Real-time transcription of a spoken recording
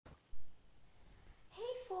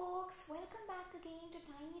again to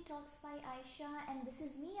Tiny Talks by Aisha, and this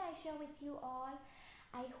is me, Aisha, with you all.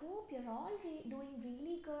 I hope you're all doing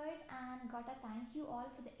really good, and gotta thank you all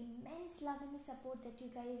for the immense love and the support that you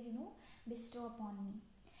guys, bestow upon me.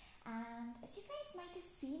 And as you guys might have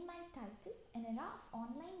seen my title, An Era of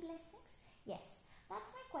Online Blessings, yes,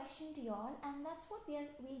 that's my question to you all, and that's what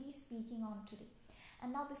we'll be speaking on today.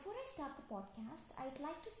 And now, before I start the podcast, I'd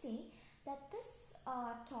like to say that this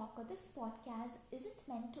talk or this podcast isn't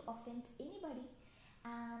meant to offend anybody,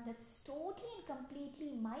 and it's totally and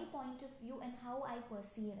completely my point of view and how I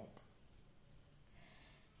perceive it.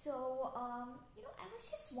 So, I was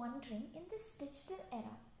just wondering, in this digital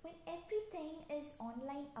era, when everything is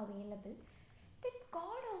online available, did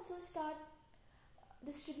God also start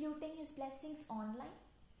distributing his blessings online?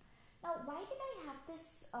 Now, why did I have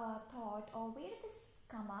this thought, or where did this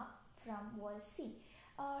come up from? Was, see,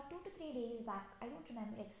 2 to 3 days back, I don't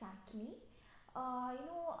remember exactly.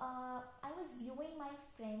 I was viewing my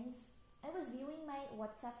friends, I was viewing my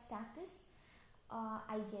WhatsApp status,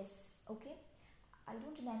 I guess, okay. I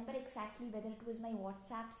don't remember exactly whether it was my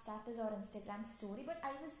WhatsApp status or Instagram story, but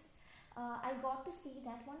I got to see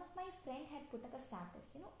that one of my friend had put up a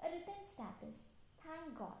status, a written status.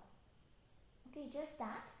 Thank God. Okay, just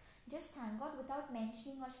that. Just thank God without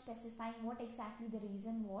mentioning or specifying what exactly the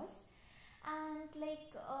reason was. And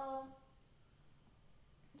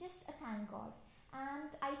just a thank God.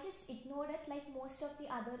 And I just ignored it like most of the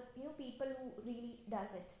other, people who really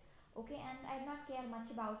does it. Okay, and I did not care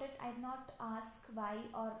much about it. I did not ask why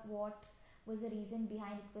or what was the reason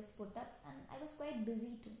behind it was put up, and I was quite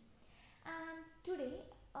busy too. And today,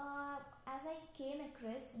 as I came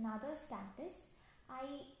across another status,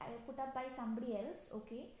 I put up by somebody else,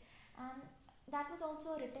 okay, and that was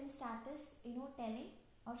also a written status, telling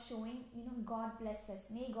or showing, God bless us,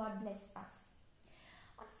 may God bless us.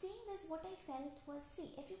 On seeing this, what I felt was,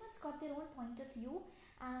 see, everyone's got their own point of view,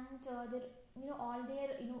 and their, all their,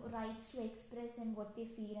 rights to express and what they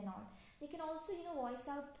feel and all. They can also, voice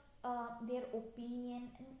out their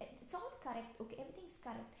opinion, and it's all correct. Okay, everything's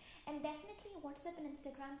correct, and definitely WhatsApp and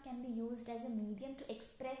Instagram can be used as a medium to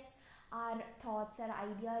express our thoughts, our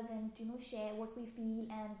ideas, and share what we feel,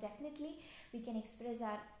 and definitely we can express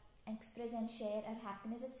and share our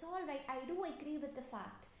happiness. It's all right. I do agree with the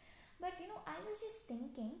fact, but I was just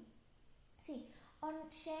thinking, see, on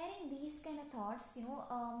sharing these kind of thoughts,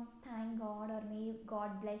 thank God, or may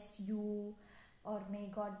God bless you, or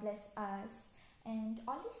may God bless us, and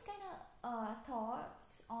all these kind of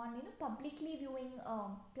thoughts on publicly viewing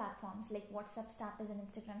platforms like WhatsApp status and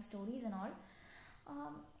Instagram stories and all.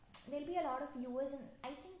 um, there'll be a lot of viewers, and I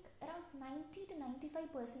think around 90 to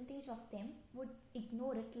 95 percentage of them would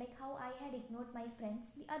ignore it, like how I had ignored my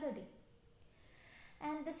friends the other day.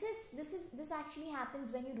 And this actually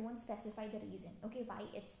happens when you don't specify the reason, okay, why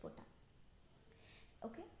it's put up,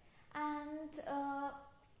 okay. And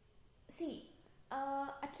see,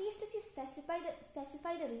 at least if you specify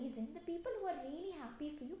the reason, the people who are really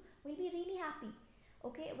happy for you will be really happy,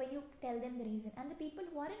 okay, when you tell them the reason. And the people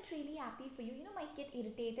who aren't really happy for you, might get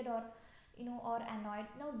irritated, or or annoyed.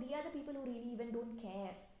 Now they are the people who really even don't care,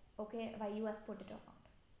 okay, why you have put it up.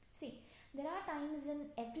 See, there are times in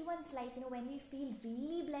everyone's life, when we feel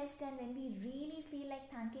really blessed, and when we really feel like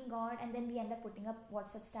thanking God, and then we end up putting up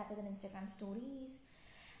WhatsApp status and Instagram stories.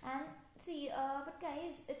 And see, but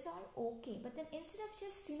guys, it's all okay. But then instead of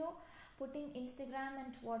just, putting Instagram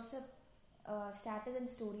and WhatsApp status and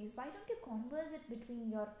stories, why don't you converse it between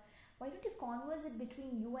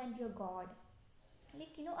you and your God?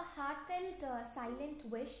 Like, a heartfelt silent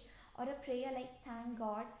wish or a prayer like, thank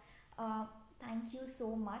God, uh, thank you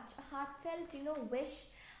so much. A heartfelt,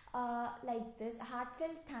 wish like this, a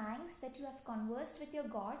heartfelt thanks that you have conversed with your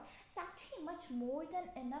God is actually much more than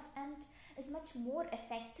enough, and is much more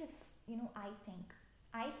effective, I think.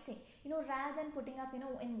 I'd say, rather than putting up,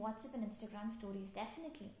 in WhatsApp and Instagram stories,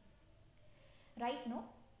 definitely. Right? No?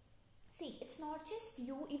 See, it's not just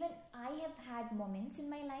you, even I have had moments in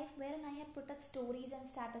my life wherein I have put up stories and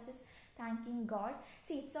statuses thanking God.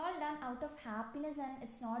 See, it's all done out of happiness, and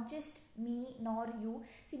it's not just me nor you.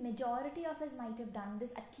 See, majority of us might have done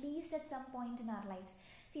this at least at some point in our lives.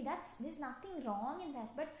 See, there's nothing wrong in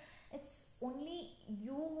that, but it's only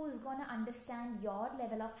you who's gonna understand your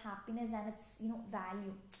level of happiness and its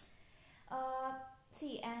value. uh,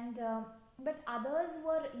 See, and but others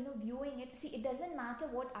were viewing it. See, it doesn't matter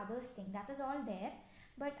what others think, that is all there,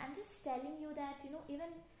 but I'm just telling you that even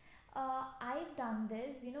I've done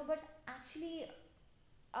this, but actually,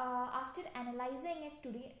 after analyzing it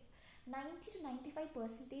today, 90 to 95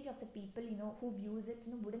 percentage of the people who views it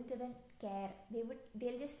wouldn't even care.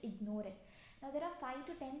 They'll just ignore it. Now there are 5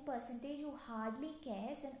 to 10 percentage who hardly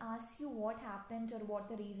cares and asks you what happened or what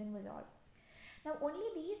the reason was all. Now only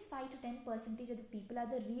these 5 to 10 percentage of the people are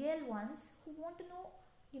the real ones who want to know,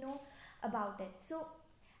 you know, about it. So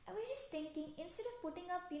I was just thinking, instead of putting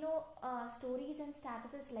up, stories and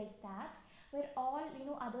statuses like that, where all,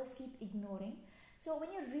 others keep ignoring. So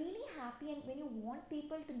when you're really happy and when you want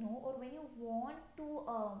people to know, or when you want to,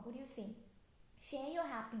 what do you say, share your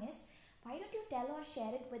happiness, why don't you tell or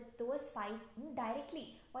share it with those five,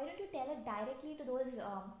 directly? Why don't you tell it directly to those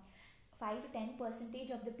 5 to 10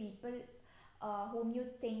 percentage of the people whom you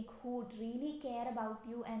think who'd really care about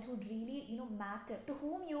you and who'd really, matter, to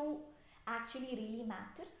whom you actually really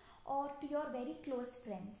matter, or to your very close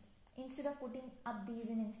friends, instead of putting up these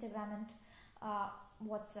in Instagram and uh,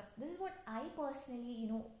 WhatsApp. This is what I personally,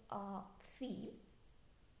 feel.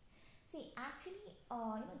 See, actually,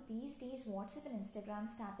 these days WhatsApp and Instagram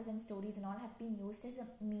status and stories and all have been used as a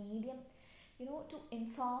medium, to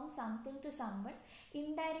inform something to someone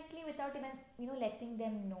indirectly, without even, letting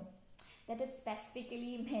them know that it's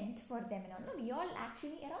specifically meant for them and all. No, we all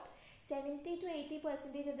actually, around 70 to 80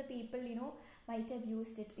 percentage of the people, might have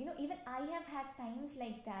used it. Even I have had times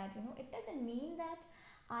like that. It doesn't mean that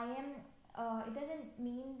I am. It doesn't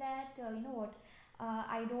mean that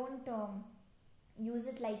I don't. Use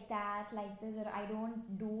it like that, like this, or I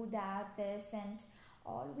don't do that, this and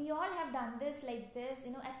all. We all have done this like this,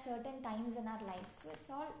 at certain times in our lives, so it's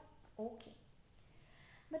all okay.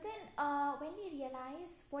 But then when we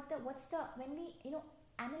realize what's the when we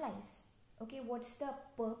analyze, okay, what's the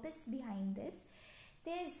purpose behind this,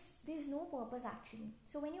 there's no purpose actually.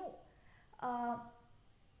 So when you uh,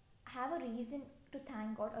 have a reason to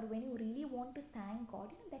thank God, or when you really want to thank God,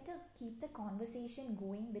 better keep the conversation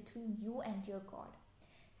going between you and your God.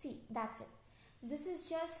 See, that's it. This is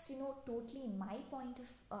just, totally my point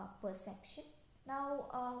of perception.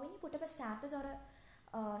 Now, when you put up a status or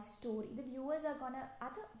a story, are the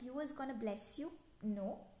viewers gonna bless you?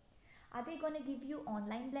 No. Are they gonna give you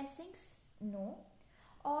online blessings? No.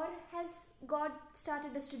 Or has God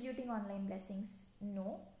started distributing online blessings?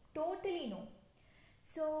 No. Totally no.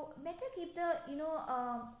 So better keep the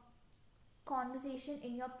conversation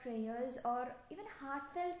in your prayers, or even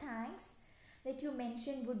heartfelt thanks that you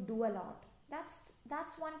mentioned would do a lot.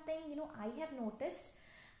 That's one thing I have noticed,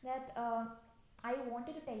 that I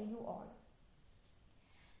wanted to tell you all.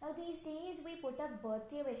 Now these days we put up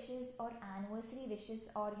birthday wishes or anniversary wishes,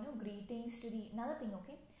 or greetings to the another thing,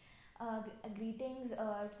 okay, greetings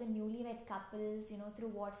to the newlywed couples, through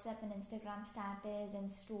WhatsApp and Instagram status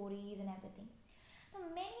and stories and everything. Now,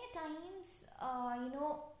 many times,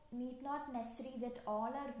 need not necessary that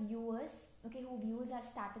all our viewers, okay, who views our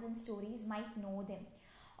status and stories might know them,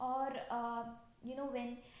 or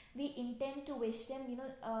when we intend to wish them,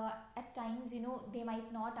 at times, they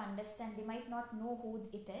might not understand, they might not know who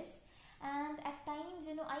it is, and at times,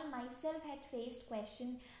 I myself had faced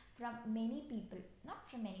question from many people, not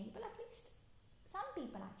from many people, at least some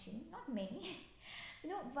people actually, not many.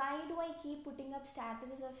 Why do I keep putting up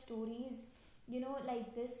statuses of stories,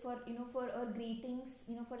 like this, for for greetings,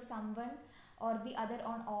 for someone or the other,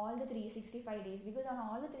 on all the 365 days? Because on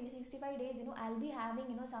all the 365 days, I'll be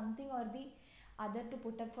having, something or the other to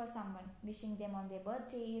put up for someone, wishing them on their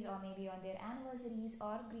birthdays, or maybe on their anniversaries,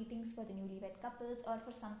 or greetings for the newlywed couples, or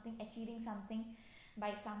for something, achieving something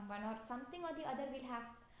by someone, or something or the other will have.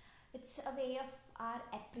 It's a way of our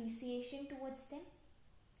appreciation towards them.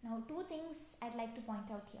 Now, two things I'd like to point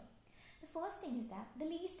out here. The first thing is that the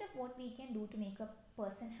least of what we can do to make a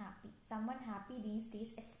person happy, someone happy these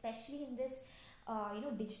days, especially in this,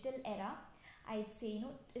 digital era, I'd say,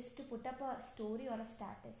 is to put up a story or a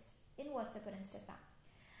status in WhatsApp or Instagram.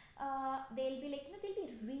 They'll be like, they'll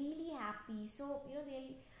be really happy. So,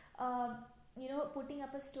 they'll, putting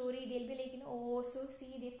up a story, they'll be like, oh, so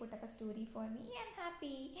see, they put up a story for me, I'm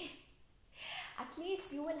happy. At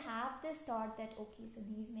least you will have this thought that, okay, so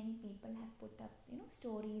these many people have put up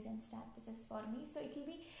stories and statuses for me, so it will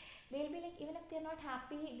be, they'll be like, even if they're not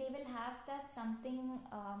happy, they will have that something,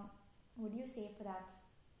 what do you say for that,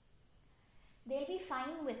 they'll be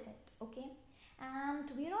fine with it, okay. And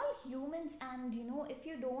we're all humans, and if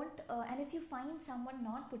you don't and if you find someone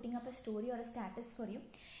not putting up a story or a status for you,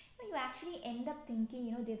 you actually end up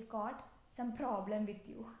thinking they've got some problem with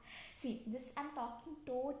you. See, this, I'm talking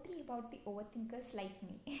totally about the overthinkers like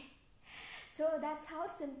me. So that's how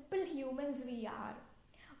simple humans we are.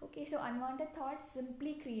 Okay, so unwanted thoughts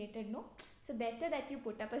simply created, no? So better that you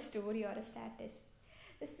put up a story or a status.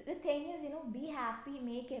 The thing is, be happy,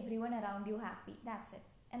 make everyone around you happy. That's it.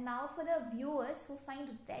 And now for the viewers who find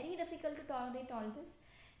it very difficult to tolerate all this,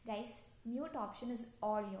 guys, mute option is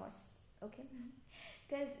all yours. Okay?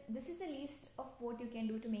 because this is the least of what you can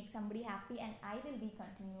do to make somebody happy, and I will be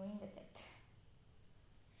continuing with it.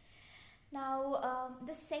 Now,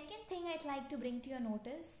 the second thing I'd like to bring to your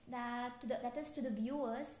notice, that is to the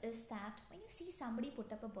viewers, is that when you see somebody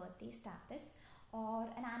put up a birthday status or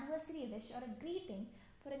an anniversary wish or a greeting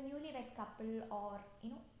for a newlywed couple, or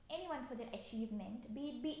anyone for their achievement, be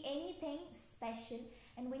it be anything special,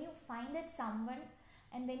 and when you find it someone,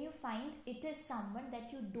 and when you find it is someone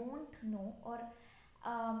that you don't know, or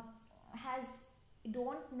um, has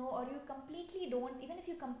don't know, or you completely don't, even if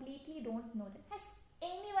you completely don't know them, has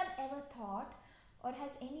anyone ever thought, or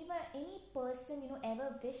has anyone, any person,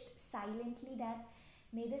 ever wished silently that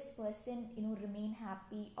may this person remain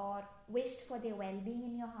happy, or wished for their well-being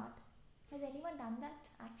in your heart? Has anyone done that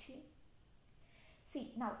actually?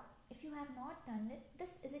 See, now, if you have not done it, this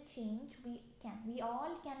is a change we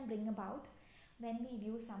all can bring about when we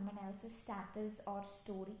view someone else's status or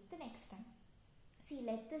story the next time. See,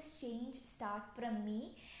 let this change start from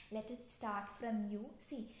me, let it start from you.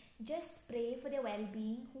 See, just pray for their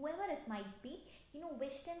well-being, whoever it might be.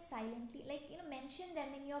 Wish them silently, like, mention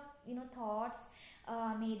them in your thoughts.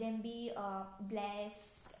 May them be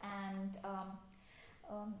blessed,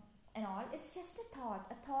 um, and all. It's just a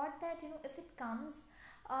thought that, if it comes,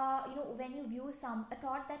 when you view a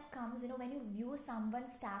thought that comes, when you view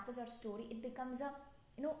someone's status or story, it becomes a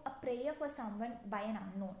prayer for someone by an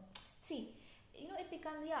unknown. See, it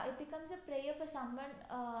becomes a prayer for someone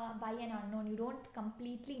by an unknown you don't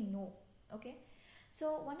completely know. Okay,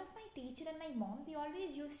 so one of my teacher and my mom, they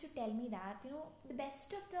always used to tell me that, the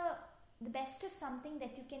best of something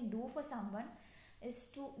that you can do for someone is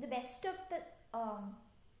to the best of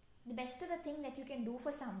the thing that you can do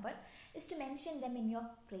for someone is to mention them in your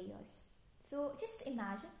prayers. So just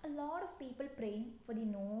imagine a lot of people praying for the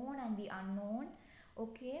known and the unknown.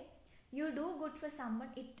 Okay, you do good for someone,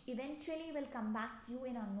 it eventually will come back to you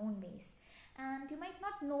in unknown ways, and you might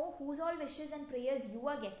not know whose all wishes and prayers you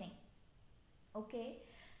are getting. Okay,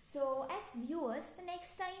 so as viewers, the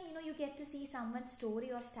next time you get to see someone's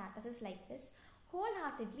story or statuses like this,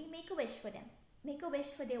 wholeheartedly make a wish for them, make a wish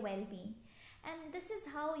for their well-being. And this is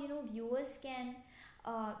how viewers can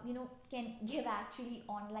give actually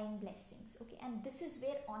online blessings. Okay, and this is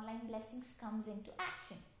where online blessings comes into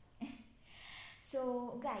action.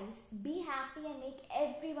 So guys, be happy and make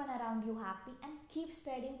everyone around you happy, and keep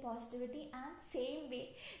spreading positivity, and same way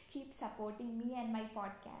keep supporting me and my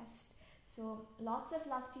podcast. So lots of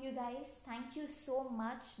love to you guys. Thank you so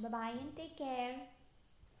much. Bye bye and take care.